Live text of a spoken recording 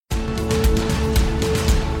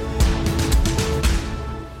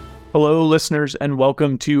Hello, listeners, and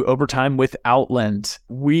welcome to Overtime with Outland.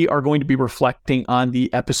 We are going to be reflecting on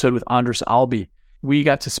the episode with Andrus Albi. We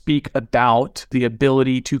got to speak about the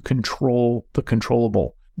ability to control the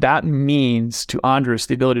controllable. That means to Andrus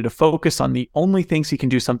the ability to focus on the only things he can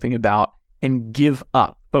do something about and give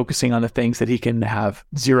up focusing on the things that he can have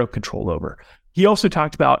zero control over. He also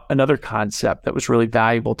talked about another concept that was really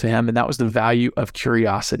valuable to him, and that was the value of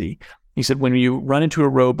curiosity. He said, when you run into a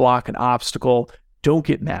roadblock, an obstacle, don't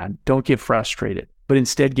get mad, don't get frustrated, but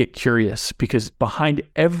instead get curious, because behind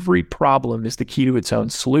every problem is the key to its own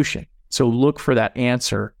solution. So look for that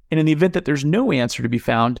answer. And in the event that there's no answer to be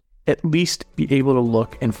found, at least be able to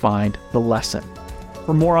look and find the lesson.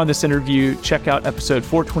 For more on this interview, check out episode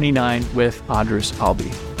 429 with Andrus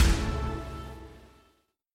Albi.